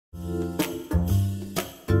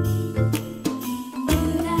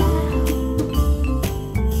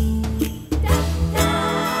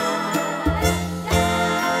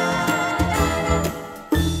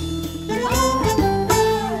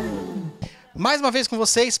Mais uma vez com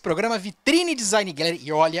vocês, programa Vitrine Design Gallery.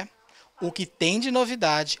 E olha, o que tem de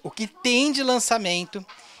novidade, o que tem de lançamento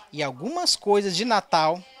e algumas coisas de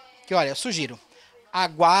Natal que, olha, eu sugiro.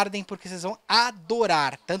 Aguardem porque vocês vão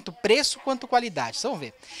adorar, tanto preço quanto qualidade. Vocês vão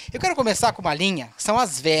ver. Eu quero começar com uma linha, que são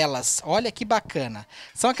as velas. Olha que bacana.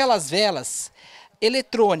 São aquelas velas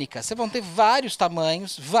eletrônicas. Vocês vão ter vários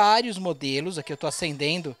tamanhos, vários modelos. Aqui eu estou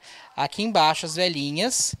acendendo aqui embaixo as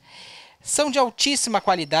velinhas. São de altíssima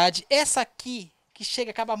qualidade. Essa aqui que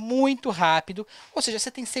chega, acaba muito rápido, ou seja,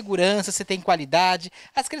 você tem segurança, você tem qualidade,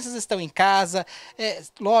 as crianças estão em casa,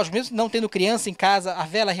 lógico, mesmo não tendo criança em casa, a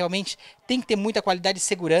vela realmente tem que ter muita qualidade e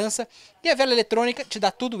segurança, e a vela eletrônica te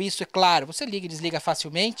dá tudo isso, é claro, você liga e desliga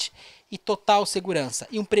facilmente, e total segurança,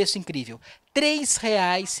 e um preço incrível, R$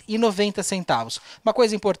 3,90. Uma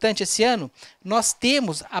coisa importante, esse ano, nós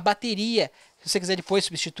temos a bateria. Se você quiser depois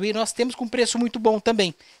substituir, nós temos com preço muito bom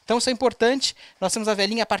também. Então isso é importante. Nós temos a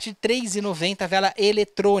velinha a partir de R$ 3,90, a vela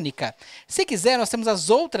eletrônica. Se quiser, nós temos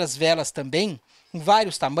as outras velas também, com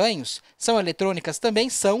vários tamanhos. São eletrônicas também,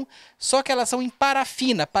 só que elas são em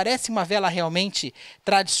parafina. Parece uma vela realmente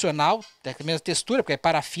tradicional, tem a mesma textura, porque é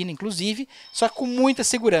parafina inclusive, só que com muita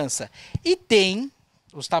segurança. E tem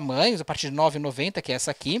os tamanhos, a partir de R$ 9,90, que é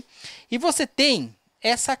essa aqui. E você tem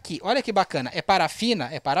essa aqui, olha que bacana, é parafina,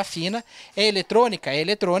 é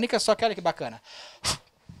eletrônica, só que olha que bacana.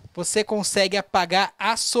 Você consegue apagar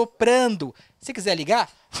assoprando. Se quiser ligar,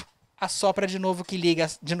 assopra de novo que liga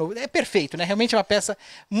de novo. É perfeito, né? Realmente é uma peça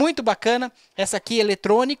muito bacana. Essa aqui é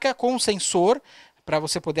eletrônica com sensor para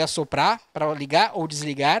você poder assoprar, para ligar ou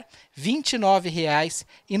desligar, R$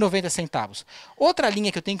 29,90. Outra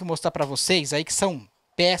linha que eu tenho que mostrar para vocês aí, que são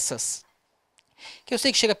peças que eu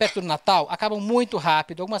sei que chega perto do Natal, acabam muito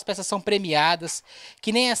rápido, algumas peças são premiadas,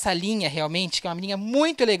 que nem essa linha realmente, que é uma linha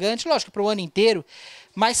muito elegante, lógico, para o ano inteiro,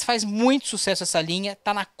 mas faz muito sucesso essa linha,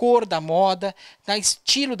 tá na cor da moda, tá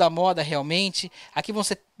estilo da moda realmente. Aqui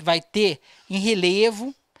você vai ter em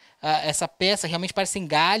relevo, essa peça realmente parecem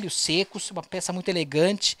galhos secos, uma peça muito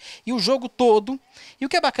elegante, e o jogo todo, e o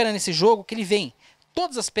que é bacana nesse jogo, que ele vem,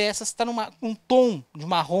 todas as peças estão um tom de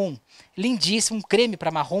marrom lindíssimo, um creme para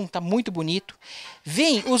marrom, tá muito bonito.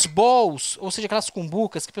 Vem os bowls, ou seja, aquelas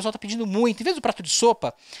cumbucas que o pessoal tá pedindo muito. Em vez do prato de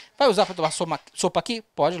sopa, vai usar para tomar sopa aqui?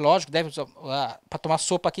 Pode, lógico, deve usar para tomar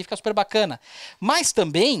sopa aqui, fica super bacana. Mas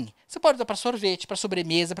também você pode usar para sorvete, para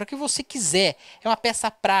sobremesa, para o que você quiser. É uma peça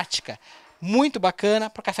prática, muito bacana,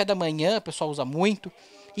 para café da manhã, o pessoal usa muito.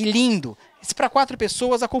 E lindo. Esse para 4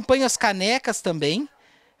 pessoas, acompanha as canecas também.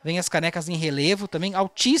 Vem as canecas em relevo também,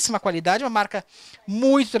 altíssima qualidade, uma marca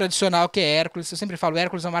muito tradicional que é Hércules. Eu sempre falo,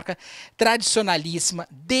 Hércules é uma marca tradicionalíssima,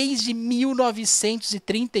 desde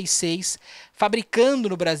 1936, fabricando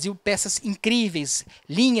no Brasil peças incríveis,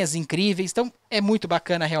 linhas incríveis. Então é muito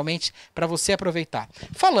bacana realmente para você aproveitar.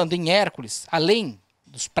 Falando em Hércules, além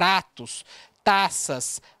dos pratos,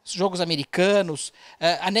 taças, jogos americanos,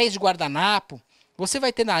 anéis de guardanapo, você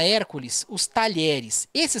vai ter na Hércules os talheres.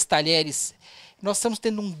 Esses talheres, nós estamos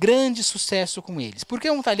tendo um grande sucesso com eles. Porque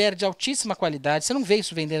é um talher de altíssima qualidade. Você não vê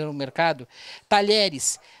isso vendendo no mercado.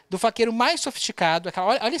 Talheres do faqueiro mais sofisticado.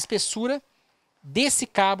 Olha a espessura desse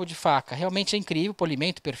cabo de faca. Realmente é incrível.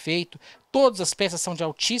 Polimento perfeito. Todas as peças são de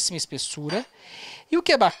altíssima espessura. E o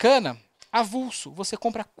que é bacana, avulso. Você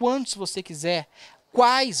compra quantos você quiser.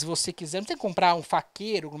 Quais você quiser. Não tem que comprar um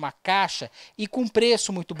faqueiro, uma caixa e com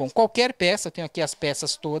preço muito bom. Qualquer peça. Eu tenho aqui as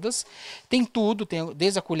peças todas. Tem tudo. Tem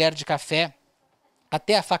desde a colher de café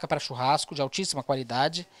até a faca para churrasco, de altíssima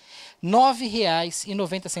qualidade, R$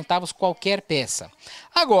 9,90 qualquer peça.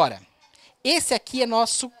 Agora, esse aqui é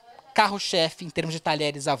nosso carro-chefe em termos de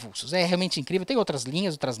talheres avulsos. É realmente incrível, tem outras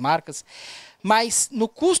linhas, outras marcas, mas no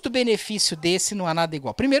custo-benefício desse não há nada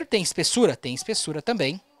igual. Primeiro, tem espessura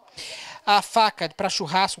também. A faca para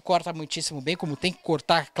churrasco corta muitíssimo bem, como tem que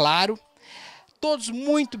cortar, claro. Todos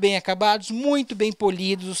muito bem acabados, muito bem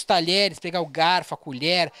polidos, os talheres, pegar o garfo, a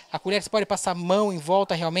colher você pode passar a mão em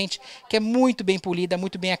volta realmente, que é muito bem polida,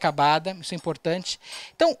 muito bem acabada, isso é importante.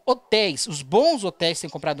 Então, hotéis, os bons hotéis têm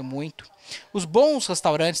comprado muito, os bons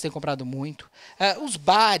restaurantes têm comprado muito, os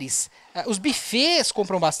bares, os buffets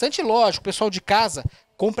compram bastante, lógico, o pessoal de casa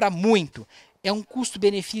compra muito. É um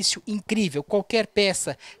custo-benefício incrível, qualquer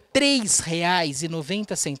peça, R$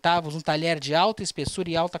 3,90, um talher de alta espessura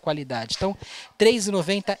e alta qualidade. Então, R$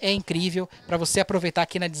 3,90 é incrível para você aproveitar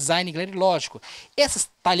aqui na Design Gallery. Lógico, esses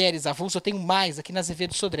talheres avulsos eu tenho mais aqui na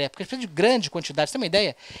Azevedo Sodré, porque eu preciso de grande quantidade. Você tem uma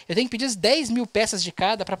ideia? Eu tenho que pedir 10 mil peças de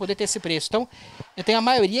cada para poder ter esse preço. Então, eu tenho a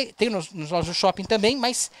maioria, tenho nos lojas do shopping também,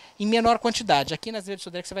 mas em menor quantidade. Aqui na Azevedo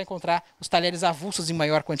Sodré que você vai encontrar os talheres avulsos em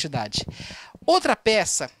maior quantidade. Outra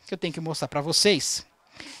peça que eu tenho que mostrar para vocês.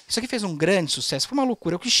 Isso aqui fez um grande sucesso, foi uma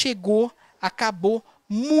loucura. O que chegou acabou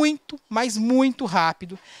muito, mas muito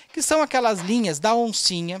rápido, que são aquelas linhas da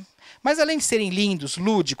oncinha. Mas além de serem lindos,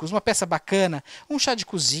 lúdicos, uma peça bacana, um chá de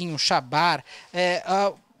cozinha, um chá bar,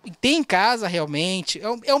 tem em casa realmente,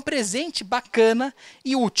 é um presente bacana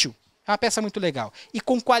e útil. É uma peça muito legal. E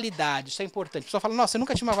com qualidade, isso é importante. O pessoal fala, nossa, eu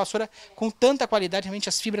nunca tive uma vassoura com tanta qualidade, realmente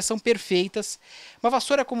as fibras são perfeitas. Uma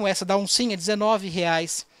vassoura como essa da oncinha,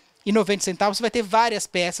 R$19,90, você vai ter várias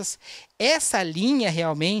peças. Essa linha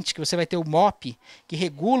realmente, que você vai ter o mop, que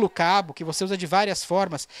regula o cabo, que você usa de várias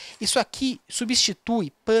formas, isso aqui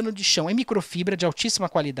substitui pano de chão. É microfibra de altíssima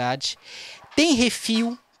qualidade. Tem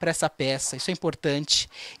refil para essa peça, isso é importante.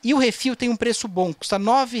 E o refil tem um preço bom, custa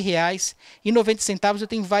R$9,90. Eu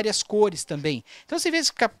tenho várias cores também. Então, você, em vez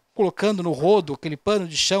de ficar colocando no rodo aquele pano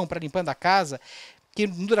de chão para limpando a casa, que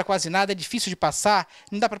não dura quase nada, é difícil de passar,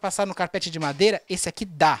 não dá para passar no carpete de madeira, esse aqui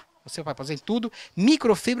dá. Você vai fazer tudo,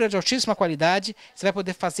 microfibra de altíssima qualidade, você vai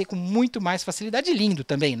poder fazer com muito mais facilidade e lindo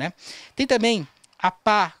também, né? Tem também a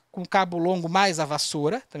pá com cabo longo mais a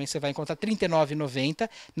vassoura, também você vai encontrar R$39,90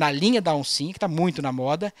 na linha da oncinha, que está muito na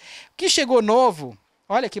moda. O que chegou novo,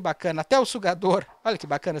 olha que bacana, até o sugador, olha que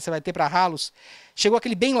bacana, você vai ter para ralos. Chegou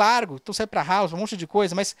aquele bem largo, então sai para ralos, um monte de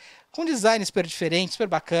coisa, mas com design super diferente, super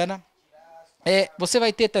bacana. Você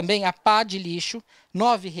vai ter também a pá de lixo,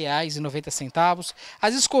 R$9,90.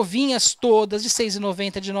 As escovinhas todas de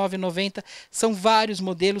R$6,90, de R$9,90. São vários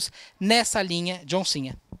modelos nessa linha de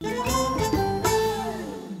oncinha.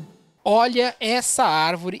 Olha essa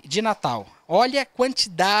árvore de Natal. Olha a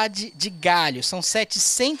quantidade de galhos. São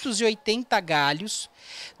 780 galhos,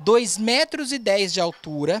 2,10 metros de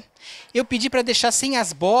altura. Eu pedi para deixar sem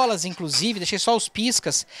as bolas, inclusive, deixei só os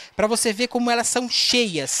piscas, para você ver como elas são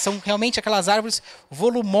cheias. São realmente aquelas árvores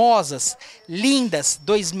volumosas, lindas,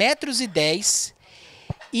 2,10 metros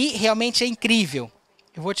e realmente é incrível.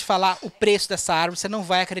 Eu vou te falar o preço dessa árvore, você não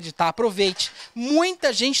vai acreditar. Aproveite.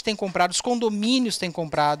 Muita gente tem comprado, os condomínios têm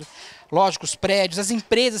comprado, lógico, os prédios, as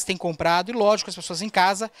empresas têm comprado e, lógico, as pessoas em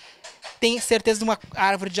casa têm certeza de uma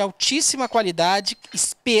árvore de altíssima qualidade,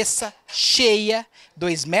 espessa, cheia,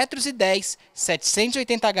 2,10 metros,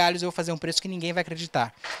 780 galhos. Eu vou fazer um preço que ninguém vai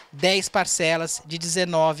acreditar. 10 parcelas de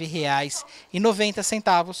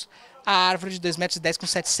R$19,90. A árvore de 2,10 metros com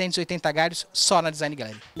 780 galhos só na Design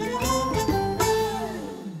Gallery.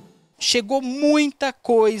 Chegou muita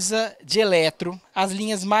coisa de eletro, as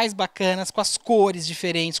linhas mais bacanas, com as cores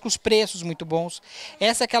diferentes, com os preços muito bons.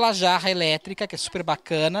 Essa é aquela jarra elétrica, que é super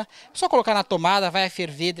bacana. Só colocar na tomada, vai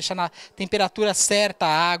ferver, deixar na temperatura certa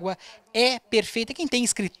a água. É perfeita. Quem tem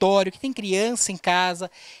escritório, quem tem criança em casa,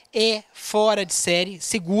 é fora de série,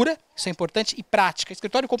 segura, isso é importante, e prática. O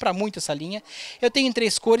escritório compra muito essa linha. Eu tenho em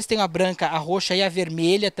 3 cores, tenho a branca, a roxa e a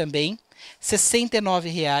vermelha também.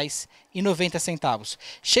 R$69,90.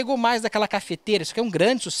 Chegou mais daquela cafeteira, isso aqui é um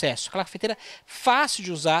grande sucesso. Aquela cafeteira fácil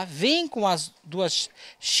de usar, vem com as 2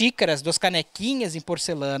 xícaras, 2 canequinhas em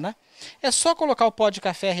porcelana. É só colocar o pó de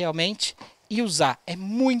café realmente e usar. É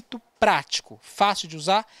muito prático, fácil de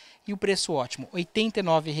usar e o preço ótimo, R$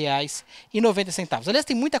 89,90. Aliás,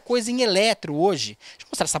 tem muita coisa em eletro hoje. Deixa eu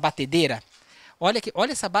mostrar essa batedeira. Olha aqui,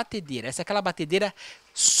 olha essa batedeira. Essa é aquela batedeira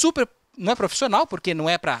super, não é profissional, porque não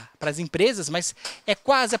é para as empresas, mas é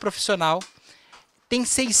quase profissional. Tem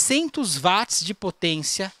 600 watts de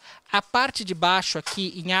potência. A parte de baixo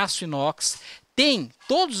aqui em aço inox tem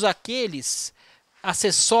todos aqueles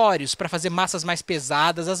acessórios para fazer massas mais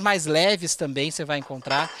pesadas, as mais leves também você vai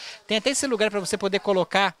encontrar. Tem até esse lugar para você poder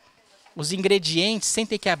colocar os ingredientes sem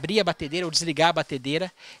ter que abrir a batedeira ou desligar a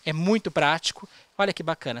batedeira. É muito prático. Olha que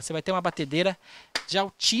bacana, você vai ter uma batedeira de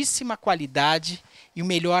altíssima qualidade e o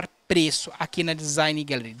melhor preço aqui na Design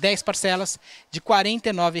Gallery. 10 parcelas de R$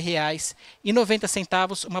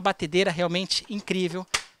 49,90. Uma batedeira realmente incrível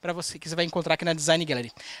para você, que você vai encontrar aqui na Design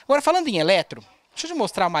Gallery. Agora, falando em eletro, deixa eu te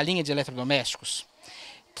mostrar uma linha de eletrodomésticos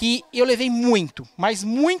que eu levei muito, mas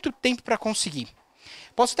muito tempo para conseguir.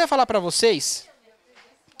 Posso até falar para vocês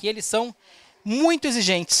que eles são muito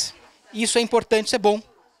exigentes. Isso é importante, isso é bom.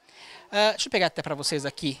 Deixa eu pegar até para vocês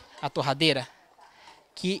aqui a torradeira,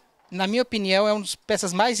 que na minha opinião é uma das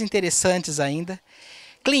peças mais interessantes ainda.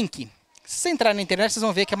 Clink. Se você entrar na internet, vocês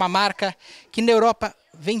vão ver que é uma marca que na Europa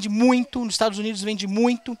vende muito, nos Estados Unidos vende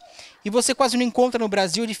muito, e você quase não encontra no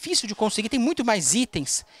Brasil, é difícil de conseguir, tem muito mais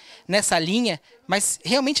itens nessa linha, mas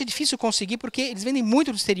realmente é difícil conseguir porque eles vendem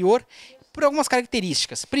muito do exterior por algumas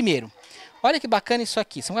características. Primeiro, olha que bacana isso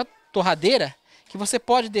aqui, isso é uma torradeira que você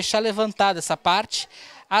pode deixar levantada essa parte.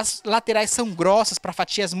 As laterais são grossas, para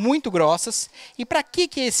fatias muito grossas. E para que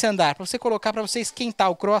é esse andar? Para você colocar, para você esquentar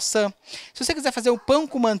o croissant. Se você quiser fazer um pão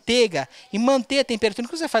com manteiga e manter a temperatura,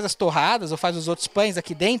 que você faz as torradas ou faz os outros pães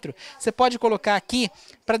aqui dentro, você pode colocar aqui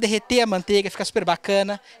para derreter a manteiga, fica super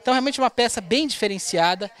bacana. Então realmente uma peça bem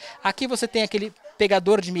diferenciada. Aqui você tem aquele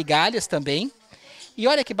pegador de migalhas também. E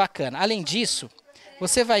olha que bacana, além disso,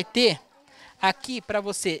 você vai ter aqui para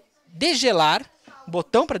você degelar,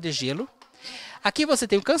 botão para degelo. Aqui você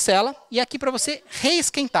tem o cancela e aqui para você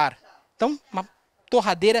reesquentar. Então, uma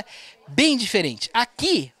torradeira bem diferente.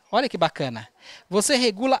 Aqui, olha que bacana, você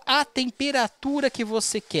regula a temperatura que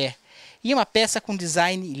você quer. E uma peça com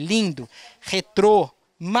design lindo, retrô,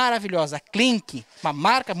 maravilhosa, Klink, uma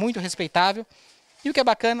marca muito respeitável. E o que é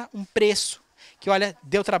bacana, um preço que, olha,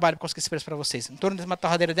 deu trabalho para conseguir esse preço para vocês. Em torno de uma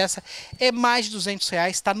torradeira dessa é mais de R$200,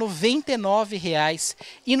 está R$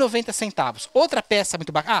 99,90. Outra peça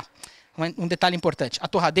muito bacana. Um detalhe importante, a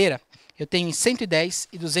torradeira eu tenho em 110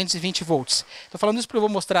 e 220 volts. Estou falando isso porque eu vou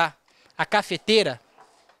mostrar a cafeteira,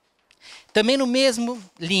 também no mesmo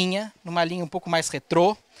linha, numa linha um pouco mais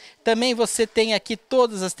retrô. Também você tem aqui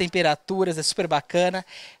todas as temperaturas, é super bacana,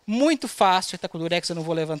 muito fácil, está com o durex, eu não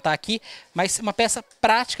vou levantar aqui, mas uma peça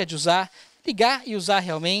prática de usar, ligar e usar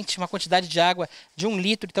realmente, uma quantidade de água de 1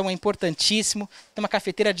 litro, então é importantíssimo, tem uma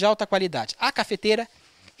cafeteira de alta qualidade. A cafeteira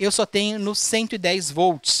eu só tenho no 110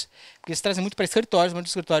 volts, porque eles trazem muito para escritórios, muitos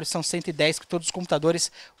escritórios são 110, que todos os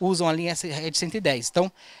computadores usam a linha de 110.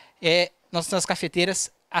 Então, nós temos as cafeteiras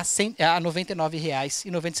a R$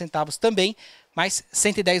 99,90 também, mais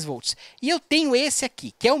 110 volts. E eu tenho esse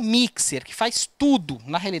aqui, que é um mixer, que faz tudo.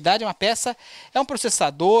 Na realidade, é uma peça, é um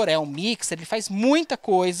processador, é um mixer, ele faz muita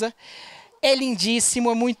coisa. É lindíssimo,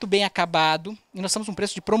 é muito bem acabado. E nós estamos num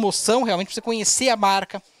preço de promoção, realmente, para você conhecer a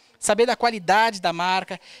marca, saber da qualidade da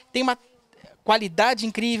marca. Tem uma qualidade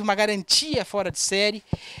incrível, uma garantia fora de série.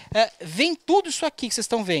 Vem tudo isso aqui que vocês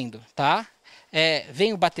estão vendo, tá?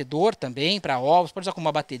 Vem o batedor também para ovos, pode usar como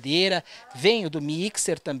uma batedeira. Vem o do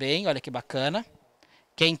mixer também, olha que bacana.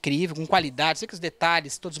 Que é incrível, com qualidade, sei que os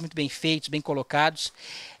detalhes todos muito bem feitos, bem colocados.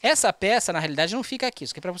 Essa peça, na realidade, não fica aqui,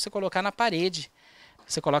 isso aqui é para você colocar na parede.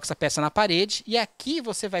 Você coloca essa peça na parede e aqui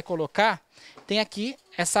você vai colocar, tem aqui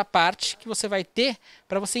essa parte que você vai ter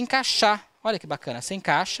para você encaixar. Olha que bacana, você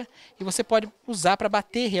encaixa e você pode usar para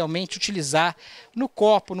bater realmente, utilizar no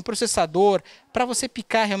copo, no processador, para você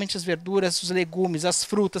picar realmente as verduras, os legumes, as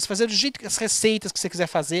frutas, fazer do jeito que as receitas que você quiser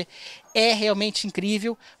fazer. É realmente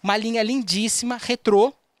incrível, uma linha lindíssima,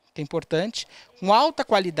 retrô, que é importante, com alta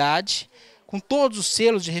qualidade, com todos os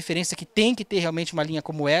selos de referência que tem que ter realmente uma linha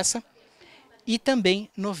como essa. E também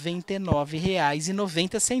R$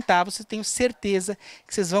 99,90. Eu tenho certeza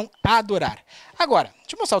que vocês vão adorar. Agora,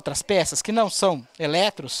 deixa eu mostrar outras peças que não são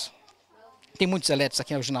eletros. Tem muitos eletros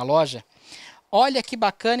aqui hoje na loja. Olha que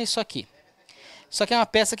bacana isso aqui. Isso aqui é uma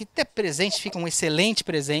peça que até presente, fica um excelente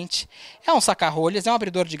presente. É um saca-rolhas, é um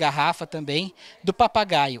abridor de garrafa também, do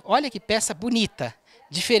papagaio. Olha que peça bonita,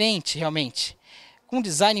 diferente realmente. Com um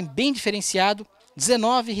design bem diferenciado. R$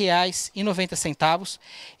 19,90.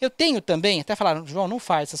 Eu tenho também, até falaram, João, não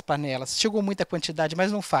faz essas panelas. Chegou muita quantidade,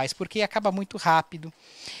 mas não faz, porque acaba muito rápido.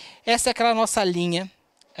 Essa é aquela nossa linha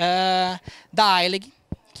da Aileg,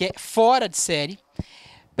 que é fora de série.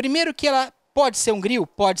 Primeiro que ela pode ser um grill?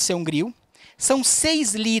 Pode ser um grill. São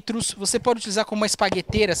 6 litros, você pode utilizar como uma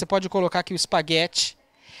espagueteira, você pode colocar aqui o espaguete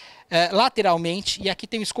lateralmente, e aqui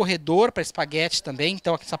tem um escorredor para espaguete também,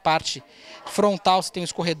 então aqui essa parte frontal você tem um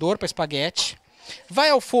escorredor para espaguete. Vai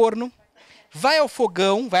ao forno, vai ao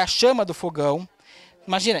fogão, vai à chama do fogão.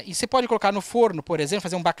 Imagina, e você pode colocar no forno, por exemplo,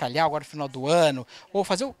 fazer um bacalhau agora no final do ano, ou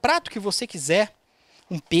fazer o prato que você quiser,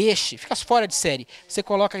 um peixe, fica fora de série. Você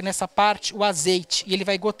coloca nessa parte o azeite e ele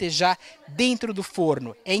vai gotejar dentro do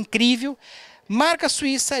forno. É incrível. Marca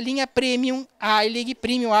suíça, linha Premium Aileg,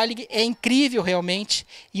 é incrível realmente,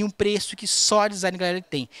 e um preço que só a Design Gallery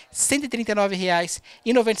tem, R$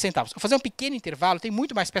 139,90. Vou fazer um pequeno intervalo, tem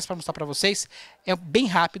muito mais peças para mostrar para vocês, é bem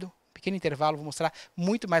rápido, pequeno intervalo, vou mostrar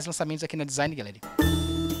muito mais lançamentos aqui na Design Gallery.